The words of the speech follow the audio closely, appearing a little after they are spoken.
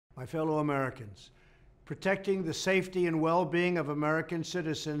My fellow Americans, protecting the safety and well-being of American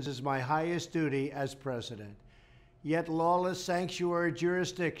citizens is my highest duty as president. Yet lawless sanctuary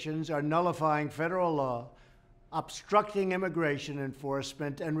jurisdictions are nullifying federal law, obstructing immigration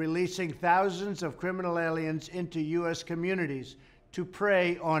enforcement, and releasing thousands of criminal aliens into U.S. communities to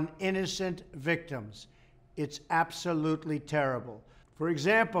prey on innocent victims. It's absolutely terrible. For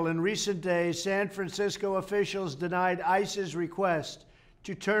example, in recent days, San Francisco officials denied ICE's request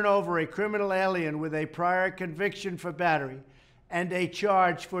to turn over a criminal alien with a prior conviction for battery and a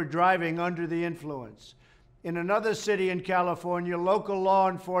charge for driving under the influence. In another city in California, local law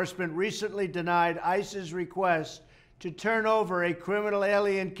enforcement recently denied ICE's request to turn over a criminal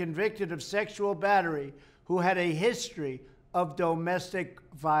alien convicted of sexual battery who had a history of domestic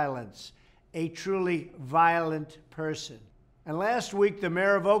violence, a truly violent person. And last week, the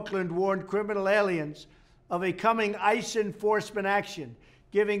mayor of Oakland warned criminal aliens of a coming ICE enforcement action,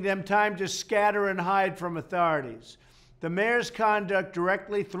 giving them time to scatter and hide from authorities. The mayor's conduct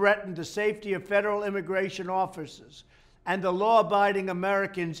directly threatened the safety of federal immigration officers and the law-abiding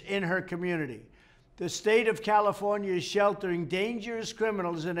Americans in her community. The state of California is sheltering dangerous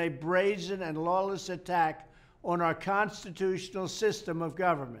criminals in a brazen and lawless attack on our constitutional system of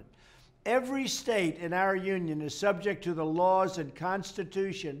government. Every state in our union is subject to the laws and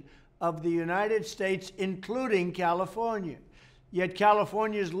Constitution of the United States, including California. Yet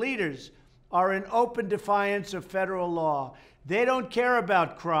California's leaders are in open defiance of federal law. They don't care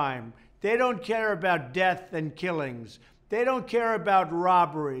about crime. They don't care about death and killings. They don't care about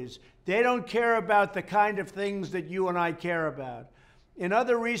robberies. They don't care about the kind of things that you and I care about. In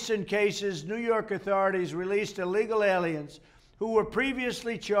other recent cases, New York authorities released illegal aliens who were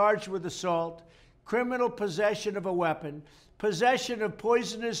previously charged with assault, criminal possession of a weapon, possession of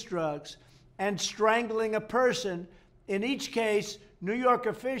poisonous drugs, and strangling a person. In each case, New York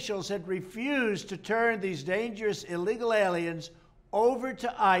officials had refused to turn these dangerous illegal aliens over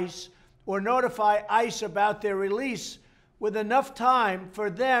to ICE or notify ICE about their release with enough time for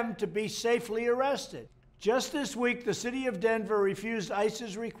them to be safely arrested. Just this week, the city of Denver refused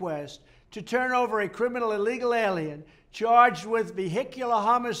ICE's request to turn over a criminal illegal alien charged with vehicular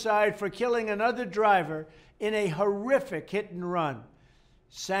homicide for killing another driver in a horrific hit and run.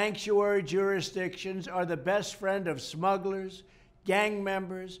 Sanctuary jurisdictions are the best friend of smugglers, gang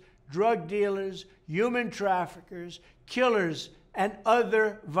members, drug dealers, human traffickers, killers, and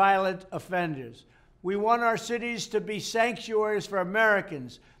other violent offenders. We want our cities to be sanctuaries for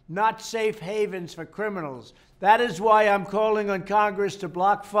Americans, not safe havens for criminals. That is why I'm calling on Congress to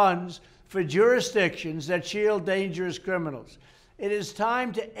block funds for jurisdictions that shield dangerous criminals. It is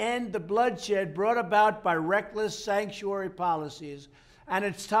time to end the bloodshed brought about by reckless sanctuary policies, and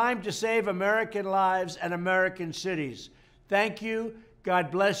it's time to save American lives and American cities. Thank you,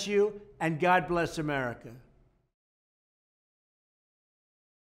 God bless you, and God bless America.